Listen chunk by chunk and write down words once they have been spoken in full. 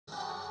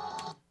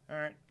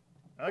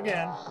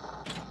Again.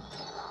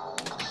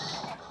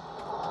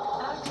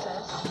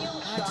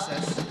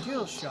 Access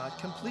skill shot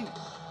complete.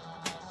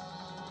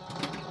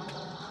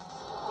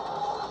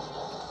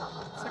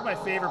 It's like my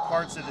favorite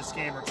parts of this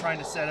game are trying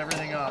to set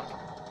everything up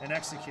and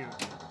execute,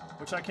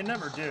 which I can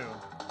never do.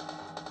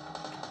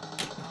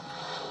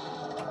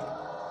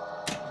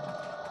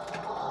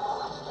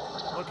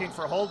 Looking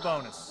for hold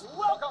bonus.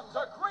 Welcome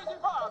to Crazy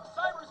Bob's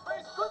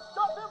Cyberspace Good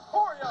Stuff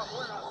Emporium.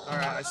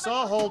 Alright, I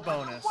saw hold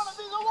bonus. One of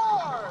these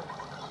awards.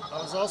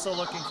 I was also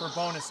looking for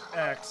bonus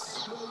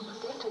X,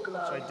 which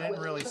I didn't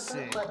really see.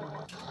 I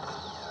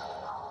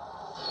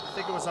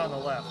think it was on the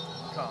left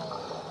column.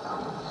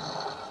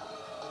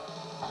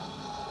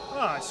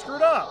 Ah, I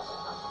screwed up.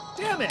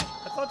 Damn it!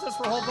 I thought that's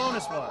where whole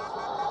bonus was.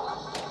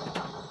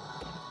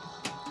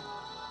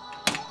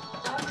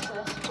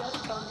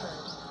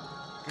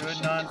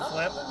 Good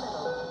non-flip.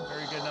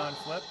 Very good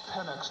non-flip.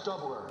 Pennex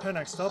doubler.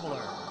 Pennex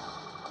doubler.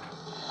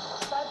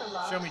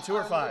 Show me 2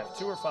 or 5.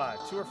 2 or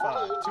 5. 2 or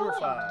 5. 2 or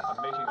 5.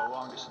 I'm making a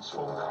long distance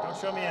phone call. Don't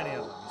show me any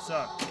of them. You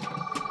suck.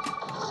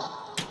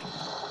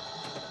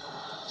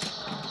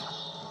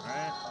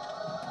 Alright.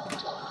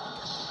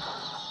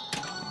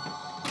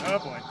 Oh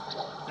boy.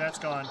 That's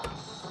gone.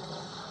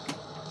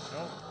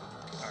 Nope.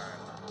 Alright.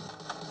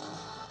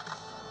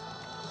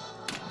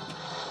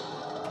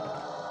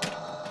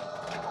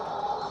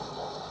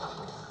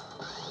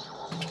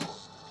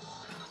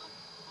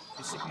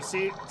 You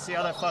see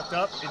how that fucked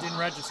up? It didn't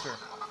register.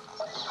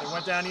 It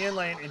went down the in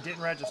lane and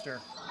didn't register.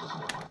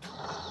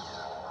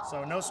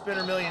 So no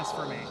spinner millions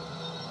for me.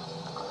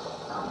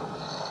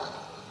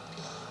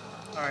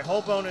 Alright,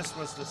 whole bonus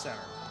was the center.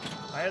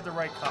 I had the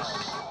right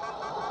column.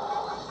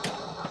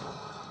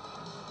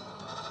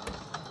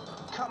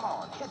 Come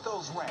on, hit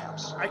those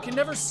ramps. I can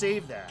never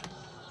save that.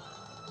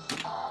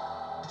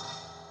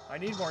 I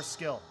need more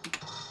skill.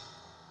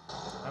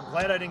 I'm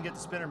glad I didn't get the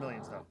spinner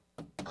millions though.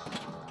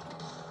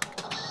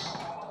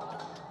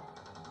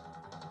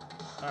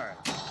 Alright.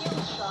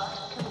 Skill shot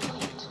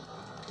complete.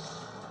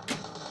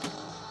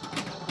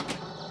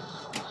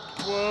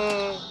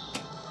 Whoa!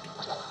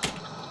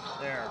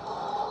 There.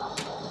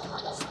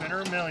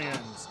 Spinner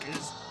millions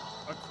is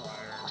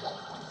acquired.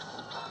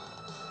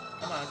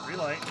 Come on,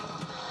 relight.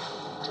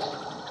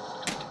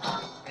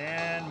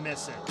 And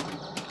miss it.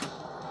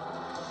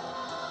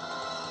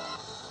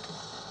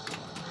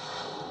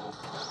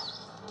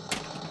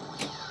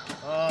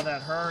 Oh,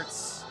 that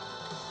hurts.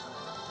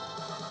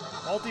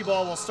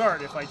 Multi-ball will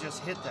start if I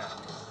just hit that.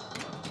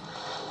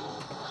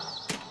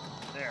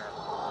 There.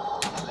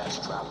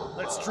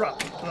 Let's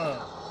drop.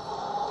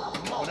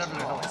 Whatever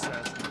the hell it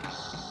says.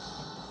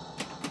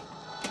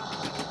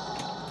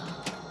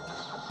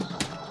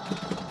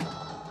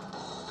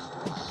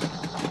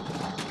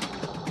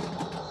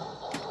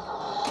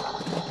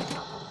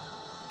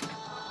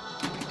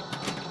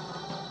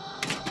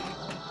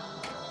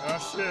 Oh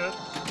shit.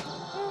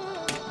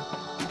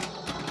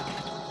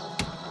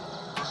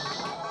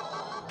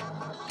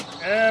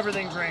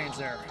 Everything drains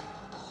there.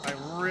 I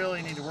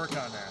really need to work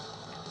on that.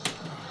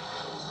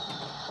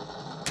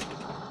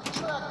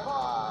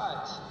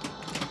 Trackpot!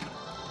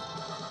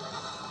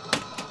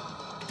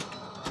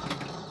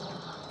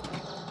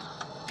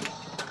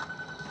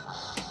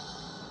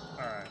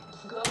 Alright.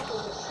 Go to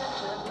the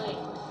center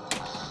lane.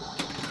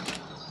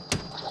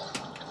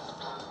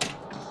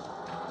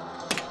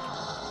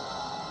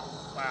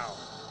 Wow.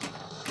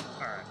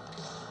 Alright.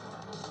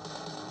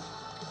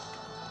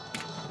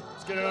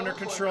 Let's get it under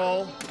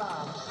control.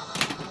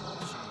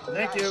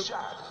 Thank you.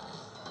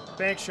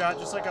 Bank shot,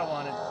 just like I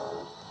wanted.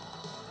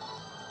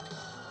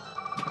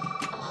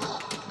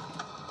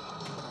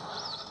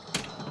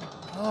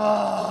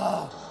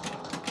 Oh.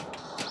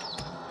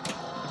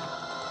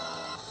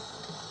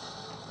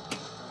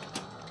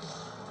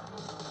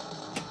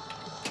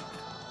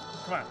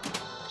 Come on.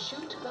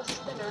 Shoot the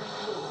spinner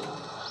blue.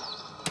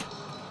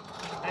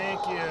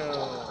 Thank you.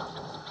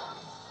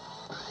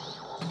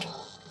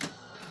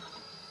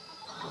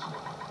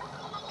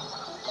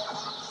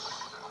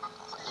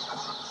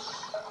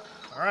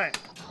 All right.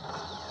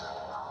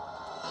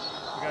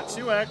 We got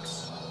 2X.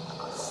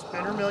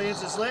 Spinner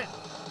millions is lit.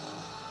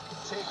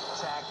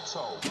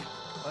 Tic-tac-toe.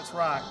 Let's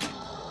rock.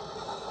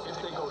 If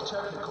they go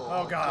technical,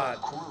 Oh God.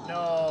 go crude.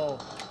 No.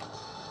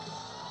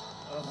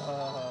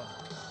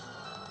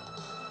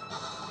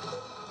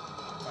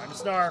 Time to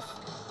snarf.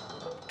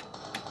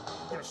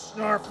 I'm gonna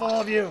snarf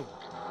all of you.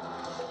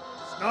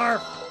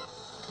 Snarf.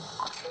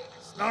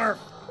 Snarf.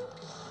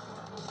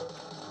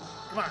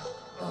 Come on.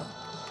 Ugh.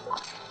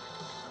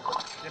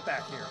 Get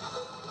back here.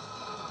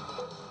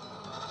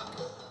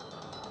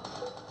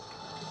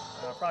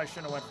 I probably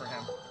shouldn't have went for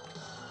him.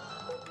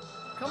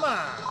 Come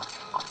on.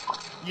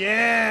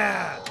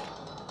 Yeah.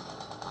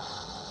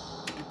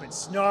 You've been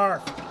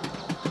snarfed.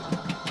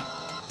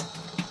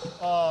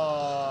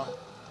 Oh,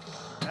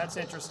 that's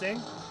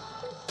interesting.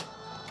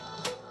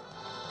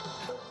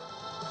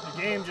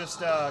 The game just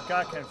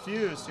got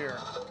confused here.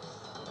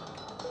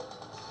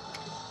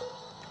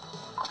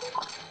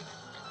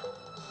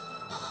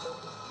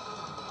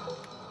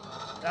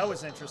 That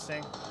was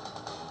interesting.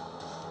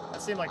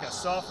 That seemed like a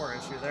software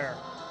issue there.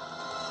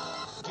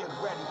 Get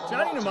ready for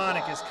Johnny multi-ball.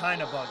 Mnemonic is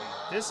kind of buggy.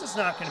 This is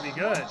not going to be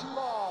good.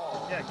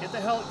 Multi-ball. Yeah, get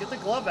the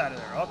glove out of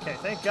there. Okay,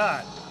 thank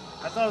God.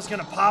 I thought it was going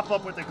to pop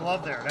up with the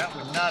glove there. That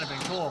would not have been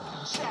cool.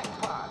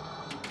 Jackpot.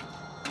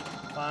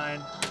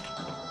 Fine.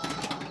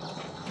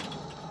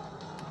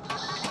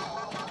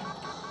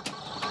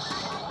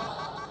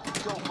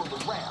 Go for the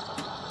ramp.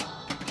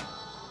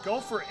 Go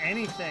for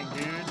anything,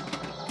 dude.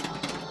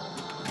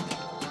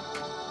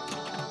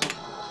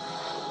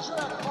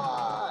 Jackpot.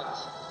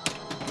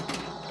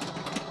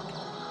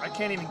 I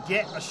can't even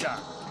get a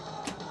shot.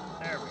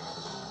 There we go.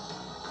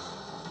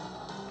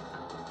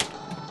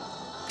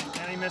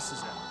 And he misses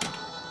it.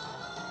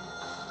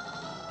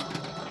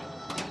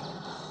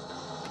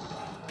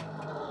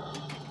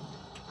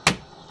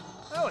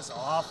 That was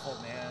awful,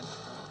 man.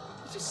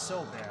 It's just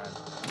so bad.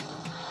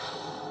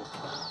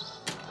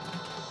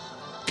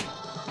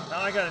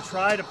 Now I gotta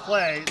try to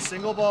play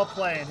single ball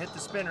play and hit the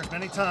spinner as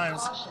many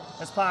times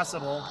as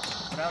possible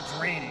without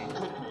draining.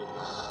 Could be.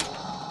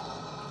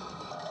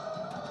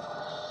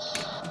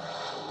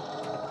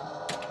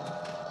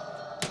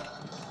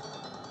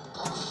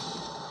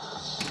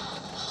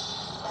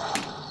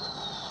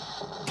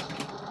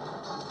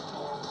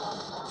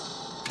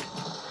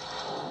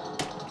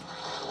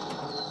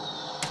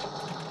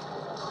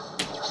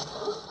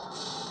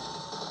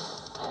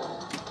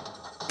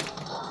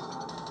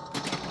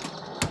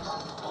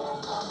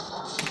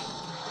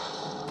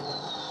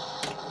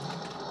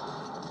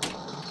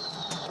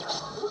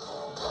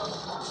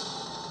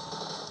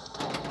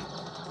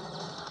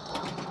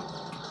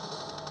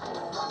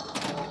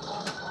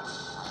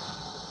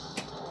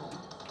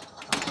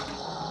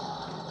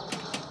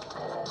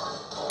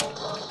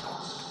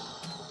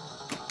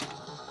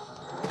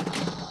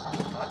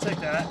 I'll take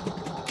that.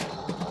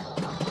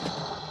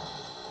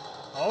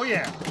 Oh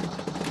yeah.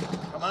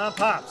 Come on,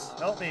 Pops.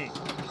 Help me.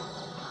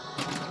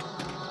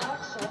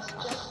 Access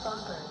jet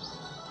bunkers.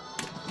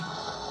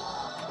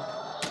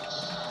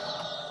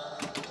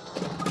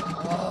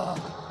 Oh.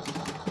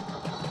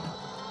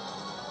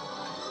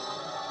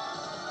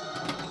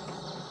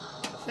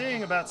 The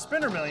thing about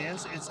Spinner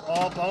Millions, it's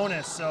all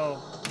bonus,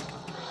 so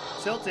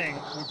tilting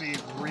would be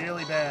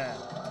really bad.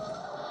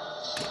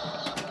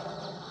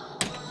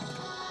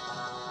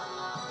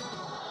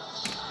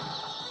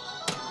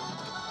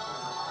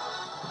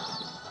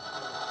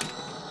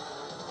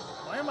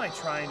 Why am I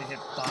trying to hit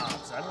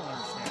bobs? I don't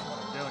understand what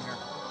I'm doing here.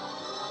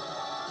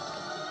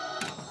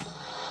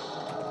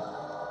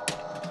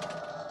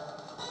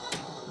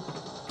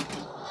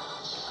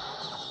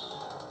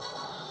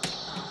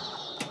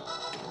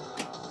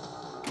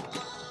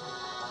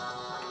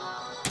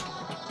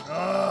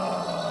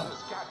 Ugh.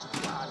 There's got to be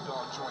a hot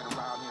dog joint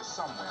around here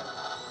somewhere.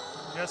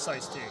 Yes,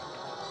 Ice-T.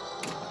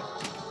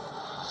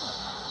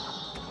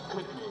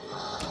 Could be.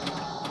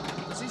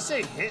 Does he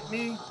say hit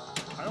me?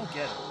 I don't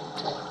get it.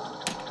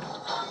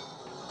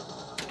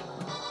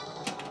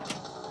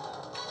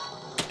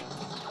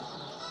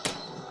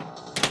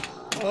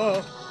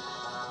 Oh.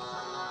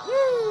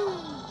 Woo!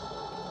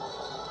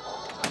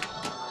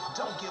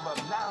 Don't give up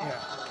now. Yeah.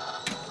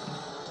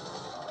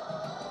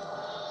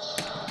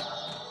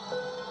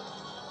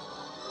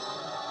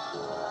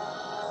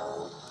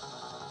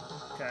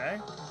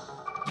 Okay.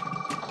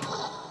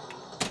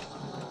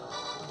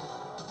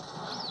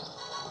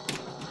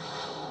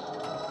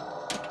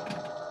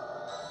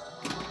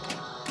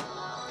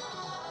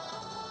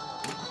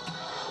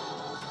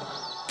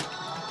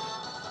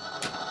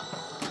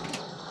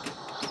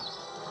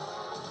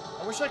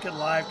 I wish I could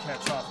live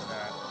catch off of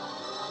that.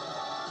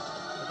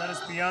 But that is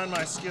beyond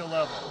my skill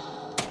level.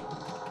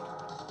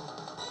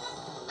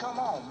 Come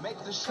on, make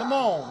the shot. Come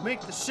on, make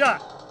the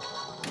shot.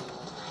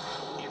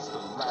 It's the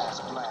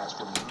last blast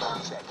from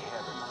low-tech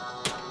heaven.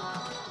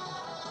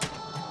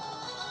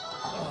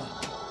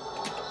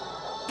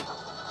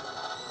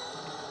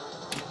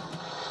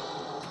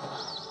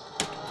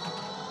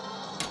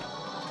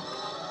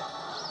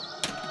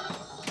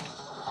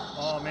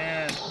 Oh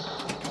man.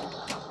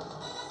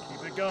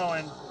 Keep it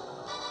going.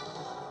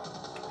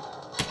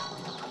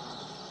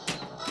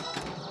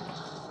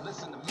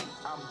 Listen to me,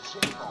 I'm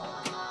J-Ball.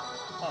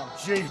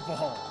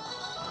 J-Ball.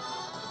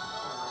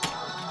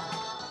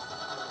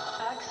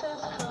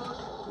 Access code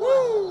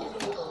Woo!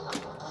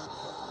 enabled.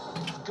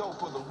 Go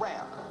for the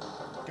ramp.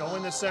 Go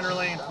in the center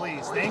lane,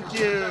 please. Thank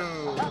you.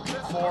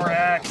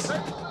 4X.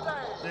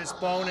 This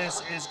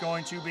bonus is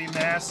going to be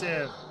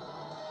massive.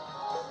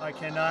 I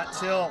cannot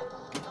tilt.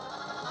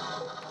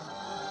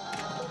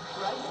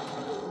 Right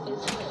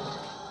is lit.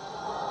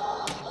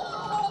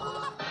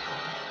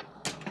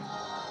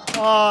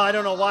 Oh, I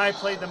don't know why I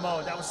played the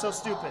mode. That was so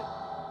stupid.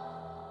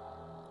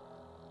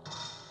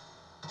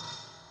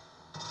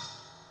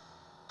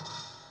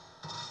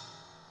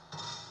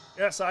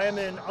 Yes, I am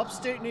in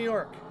upstate New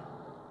York.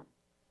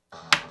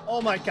 Oh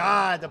my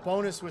God, the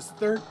bonus was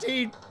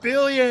 13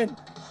 billion.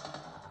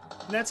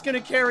 And that's going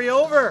to carry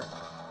over.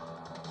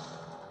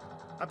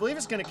 I believe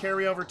it's going to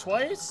carry over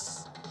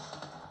twice.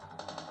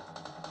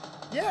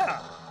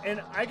 Yeah, and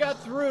I got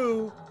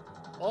through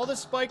all the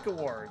Spike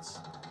Awards.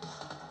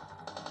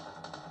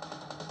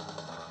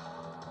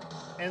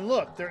 And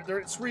look,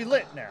 it's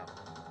relit now.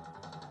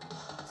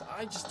 So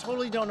I just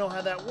totally don't know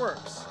how that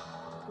works.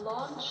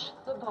 Launch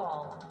the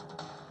ball.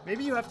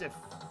 Maybe you have to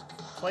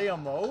play a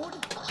mode?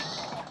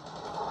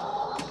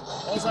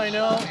 All I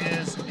know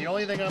is the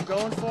only thing I'm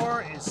going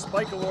for is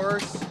Spike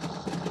Wars.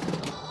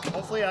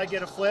 Hopefully I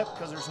get a flip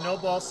because there's no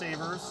ball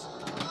savers.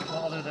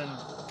 Well, other than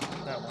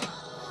that one.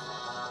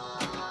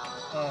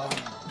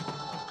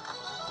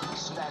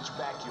 Snatch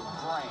back your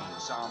brain,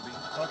 zombie.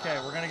 Okay,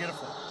 we're gonna get a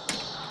flip.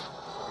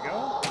 There we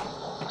go.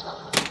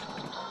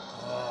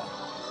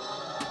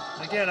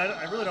 And again,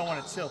 I really don't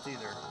want to tilt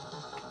either.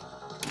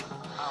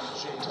 I'm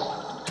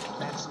J1.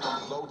 That's no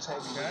low-tech.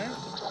 Okay.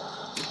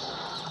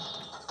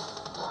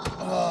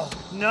 Oh,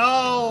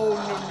 no,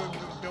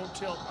 don't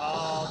tilt.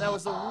 Oh, that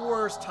was the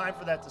worst time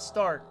for that to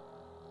start.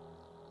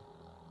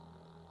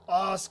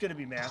 Oh, it's gonna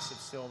be massive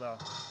still, though.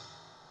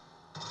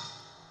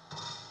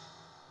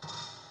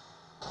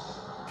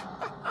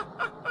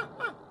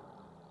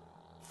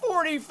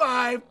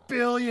 $45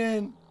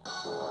 billion.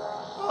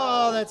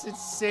 Oh, that's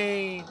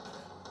insane.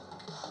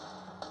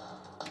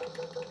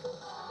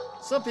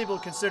 Some people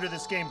consider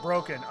this game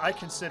broken. I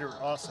consider it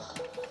awesome.